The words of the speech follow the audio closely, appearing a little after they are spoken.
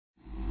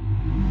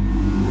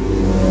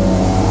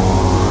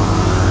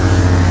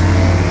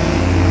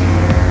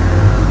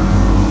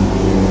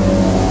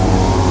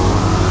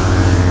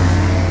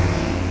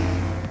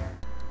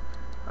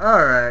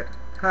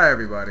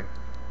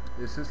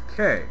This is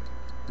K.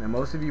 Now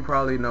most of you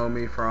probably know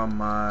me from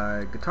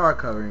my guitar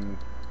covering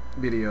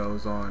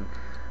videos on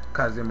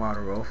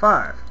Modern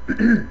 05.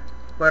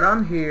 But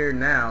I'm here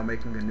now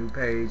making a new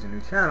page, a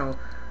new channel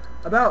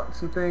about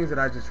some things that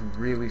I just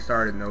really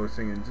started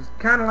noticing, and just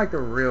kind of like the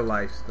real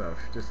life stuff,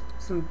 just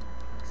some,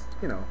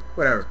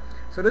 whatever.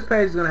 So this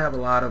page is going to have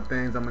a lot of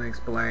things I'm going to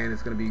explain.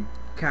 It's going to be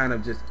kind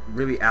of just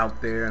really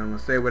out there, and I'm going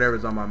to say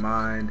whatever's on my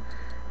mind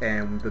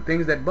and the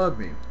things that bug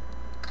me,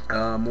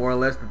 more or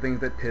less the things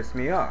that piss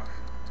me off.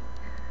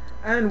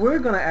 And we're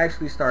going to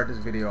actually start this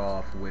video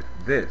off with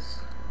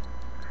this.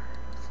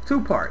 It's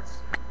two parts.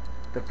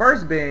 The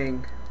first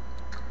being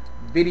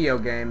video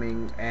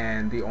gaming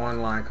and the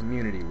online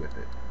community with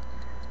it.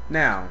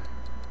 Now,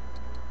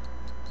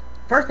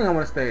 first thing I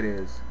want to state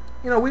is,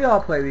 we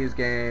all play these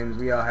games,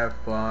 we all have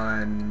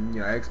fun,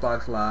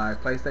 Xbox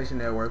Live, PlayStation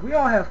Network, we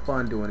all have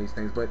fun doing these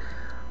things, but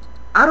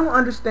I don't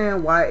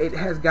understand why it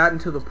has gotten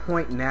to the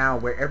point now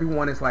where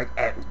everyone is like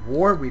at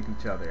war with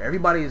each other.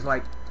 Everybody is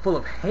like full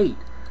of hate.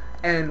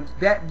 And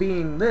that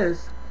being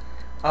this,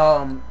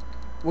 we're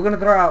going to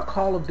throw out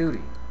Call of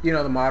Duty,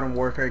 the Modern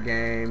Warfare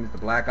games, the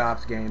Black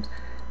Ops games.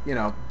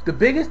 The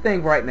biggest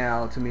thing right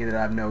now to me that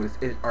I've noticed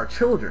are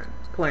children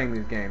playing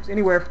these games,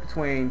 anywhere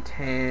between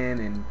 10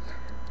 and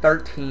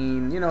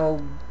 13,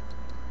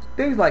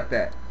 things like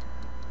that.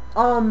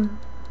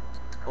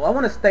 Well, I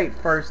want to state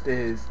first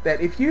is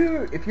that if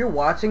you're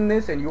watching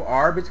this and you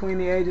are between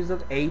the ages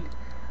of 8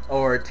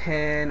 or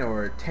 10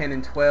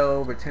 and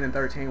 12 or 10 and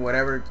 13,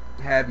 whatever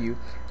have you,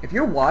 if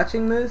you're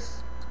watching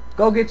this,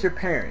 go get your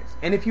parents.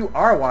 And if you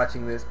are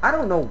watching this, I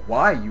don't know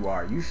why you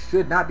are. You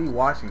should not be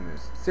watching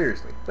this,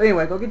 seriously. But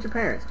anyway, go get your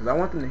parents, because I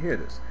want them to hear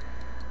this.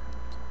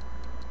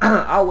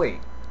 I'll wait.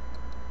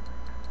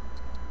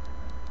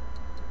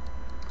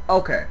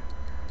 Okay.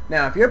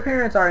 Now, if your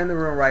parents are in the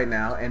room right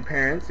now, and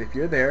parents, if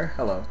you're there,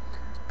 hello,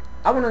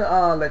 I want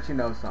to let you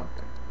know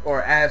something,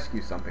 or ask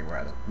you something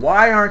rather.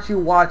 Why aren't you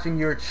watching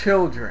your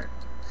children?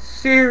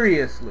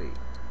 Seriously.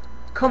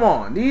 Come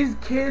on, these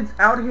kids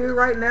out here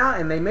right now,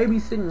 and they may be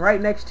sitting right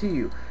next to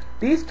you.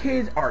 These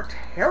kids are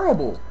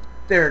terrible.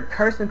 They're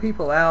cursing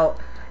people out.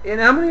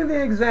 And I'm going to give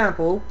you an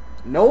example.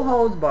 No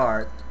holds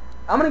barred.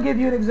 I'm going to give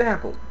you an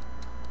example.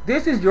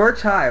 This is your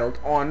child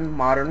on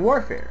Modern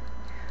Warfare.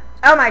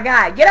 Oh my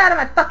god, get out of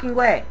my fucking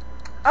way.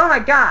 Oh my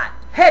god,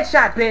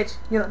 headshot, bitch.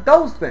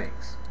 Those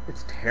things.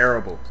 It's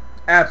terrible.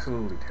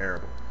 Absolutely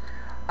terrible.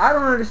 I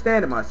don't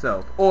understand it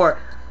myself. Or,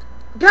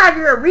 God,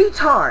 you're a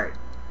retard.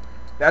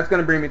 That's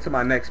going to bring me to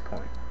my next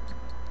point.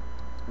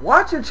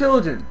 Watch your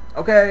children,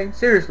 okay?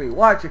 Seriously,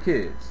 watch your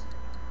kids.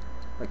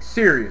 Like,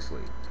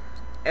 seriously.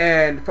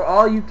 And for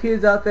all you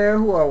kids out there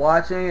who are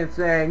watching and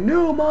saying,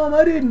 no, Mom,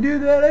 I didn't do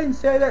that, I didn't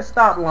say that,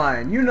 stop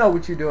lying. You know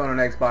what you're doing on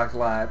Xbox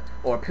Live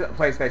or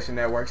PlayStation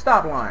Network.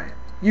 Stop lying.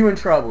 You in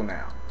trouble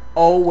now.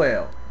 Oh,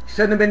 well.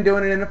 Shouldn't have been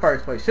doing it in the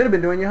first place. Should have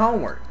been doing your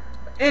homework.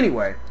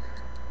 Anyway,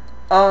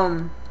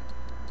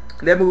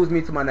 that moves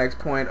me to my next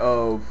point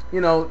of,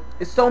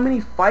 it's so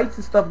many fights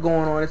and stuff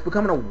going on. It's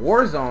becoming a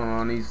war zone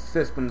on these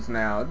systems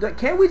now.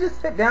 Can't we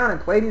just sit down and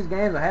play these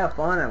games and have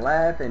fun and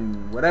laugh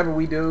and whatever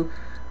we do?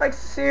 Like,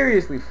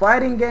 seriously,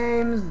 fighting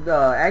games,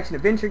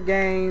 action-adventure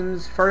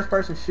games,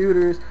 first-person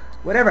shooters,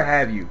 whatever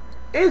have you.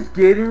 It's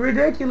getting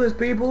ridiculous,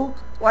 people.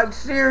 Like,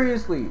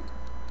 seriously.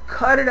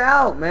 Cut it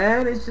out,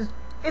 man. It's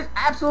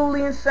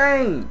absolutely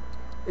insane.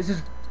 It's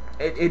just,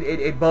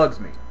 it bugs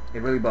me.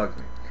 It really bugs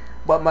me.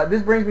 But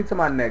this brings me to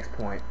my next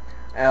point.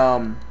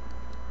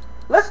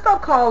 Let's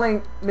stop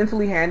calling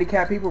mentally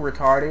handicapped people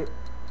retarded.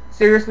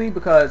 Seriously,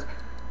 because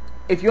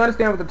if you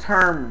understand what the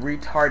term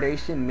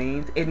retardation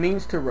means, it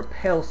means to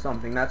repel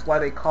something. That's why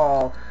they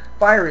call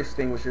fire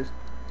extinguishers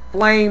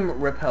flame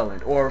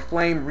repellent or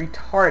flame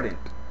retardant.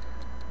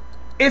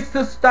 It's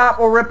to stop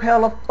or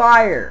repel a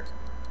fire.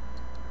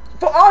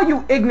 For all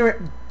you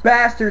ignorant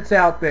bastards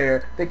out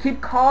there that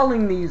keep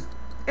calling these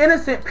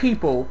innocent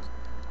people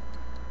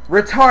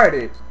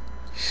retarded,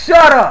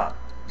 shut up.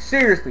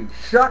 Seriously,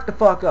 shut the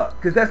fuck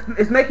up, because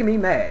it's making me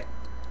mad.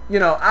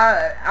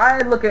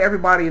 I look at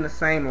everybody in the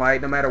same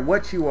light, no matter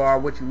what you are,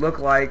 what you look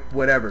like,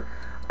 whatever.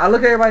 I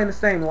look at everybody in the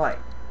same light.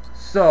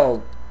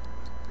 So,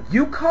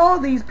 you call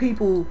these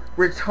people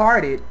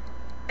retarded,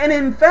 and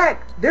in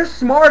fact, they're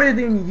smarter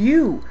than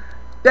you.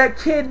 That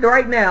kid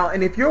right now,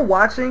 and if you're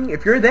watching,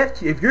 if you're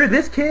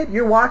this kid,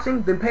 you're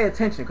watching, then pay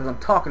attention, because I'm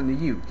talking to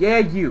you. Yeah,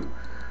 you.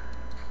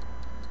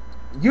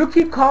 You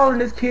keep calling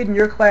this kid in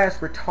your class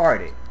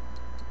retarded,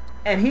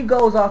 and he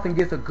goes off and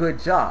gets a good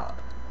job.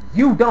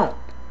 You don't.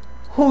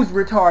 Who's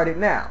retarded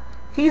now?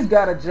 He's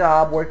got a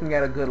job working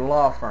at a good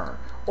law firm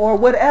or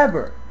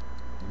whatever.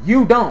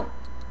 You don't.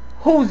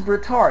 Who's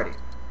retarded?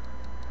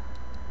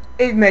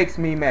 It makes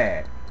me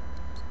mad.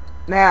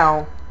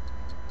 Now,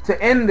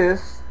 to end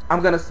this,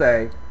 I'm going to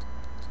say,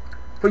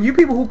 for you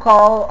people who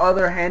call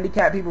other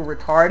handicapped people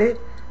retarded,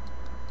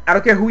 I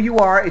don't care who you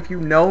are, if you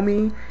know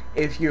me,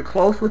 if you're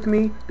close with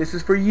me, this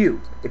is for you.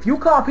 If you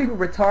call people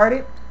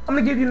retarded, I'm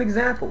going to give you an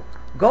example.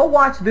 Go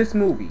watch this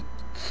movie,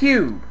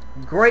 Cube.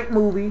 Great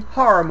movie,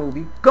 horror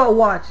movie. Go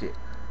watch it.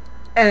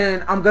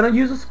 And I'm going to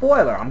use a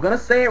spoiler. I'm going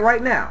to say it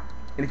right now.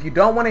 And if you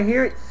don't want to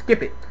hear it,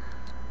 skip it.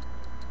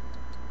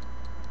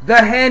 The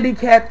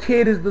handicapped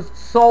kid is the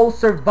sole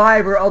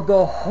survivor of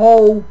the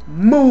whole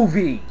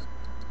movie.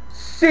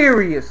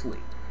 Seriously.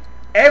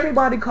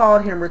 Everybody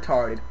called him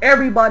retarded.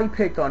 Everybody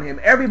picked on him.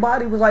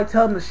 Everybody was like,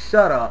 tell him to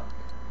shut up.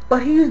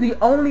 But he's the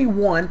only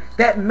one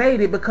that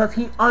made it because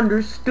he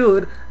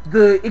understood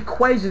the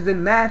equations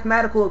and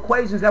mathematical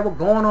equations that were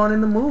going on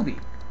in the movie.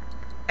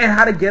 And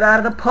how to get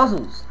out of the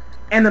puzzles.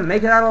 And to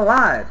make it out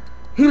alive.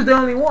 He was the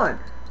only one.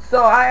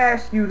 So I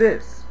ask you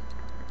this.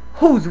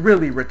 Who's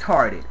really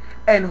retarded?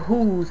 And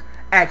who's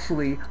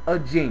actually a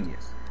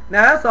genius?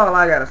 Now that's all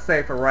I gotta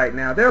say for right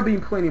now. There'll be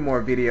plenty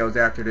more videos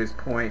after this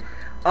point.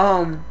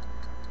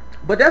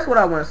 But that's what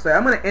I want to say.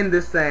 I'm gonna end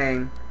this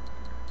saying,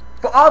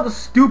 for all the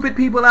stupid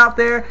people out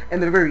there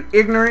and the very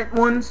ignorant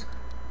ones,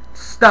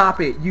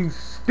 stop it. You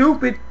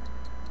stupid.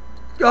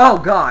 Oh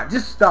God,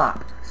 just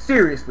stop.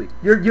 Seriously,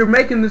 you're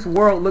making this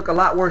world look a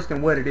lot worse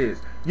than what it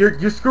is.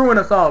 You're screwing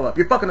us all up.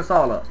 You're fucking us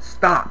all up.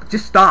 Stop.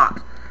 Just stop.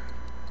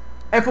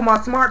 And for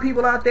my smart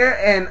people out there,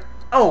 and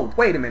oh,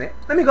 wait a minute.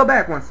 Let me go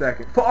back one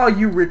second. For all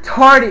you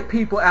retarded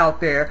people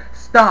out there,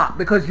 stop,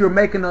 because you're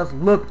making us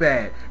look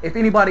bad. If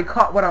anybody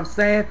caught what I'm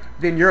saying,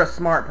 then you're a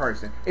smart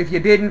person. If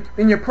you didn't,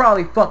 then you're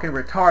probably fucking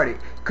retarded.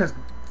 Because,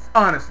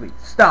 honestly,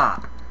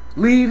 stop.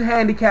 Leave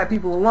handicapped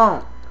people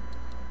alone.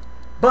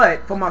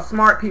 But for my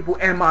smart people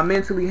and my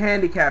mentally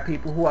handicapped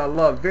people who I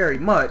love very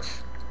much,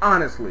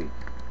 honestly,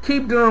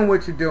 keep doing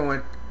what you're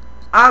doing.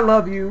 I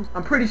love you.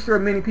 I'm pretty sure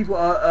many people,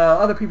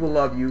 other people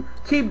love you.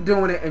 Keep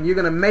doing it, and you're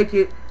going to make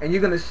it, and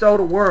you're going to show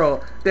the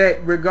world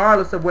that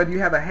regardless of whether you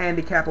have a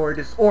handicap or a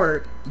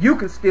disorder, you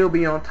can still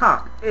be on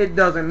top. It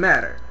doesn't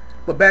matter.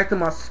 But back to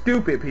my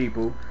stupid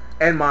people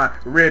and my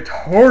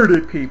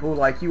retarded people,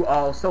 like you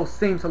all so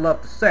seem to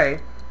love to say,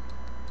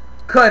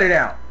 cut it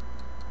out.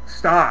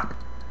 Stop.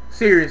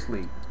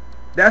 Seriously.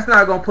 That's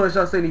not going to push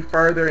us any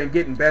further in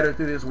getting better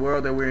through this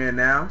world that we're in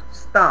now.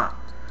 Stop.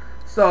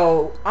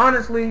 So,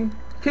 honestly,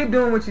 keep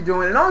doing what you're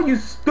doing. And all you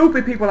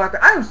stupid people out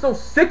there, I am so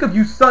sick of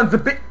you sons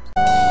of bitch.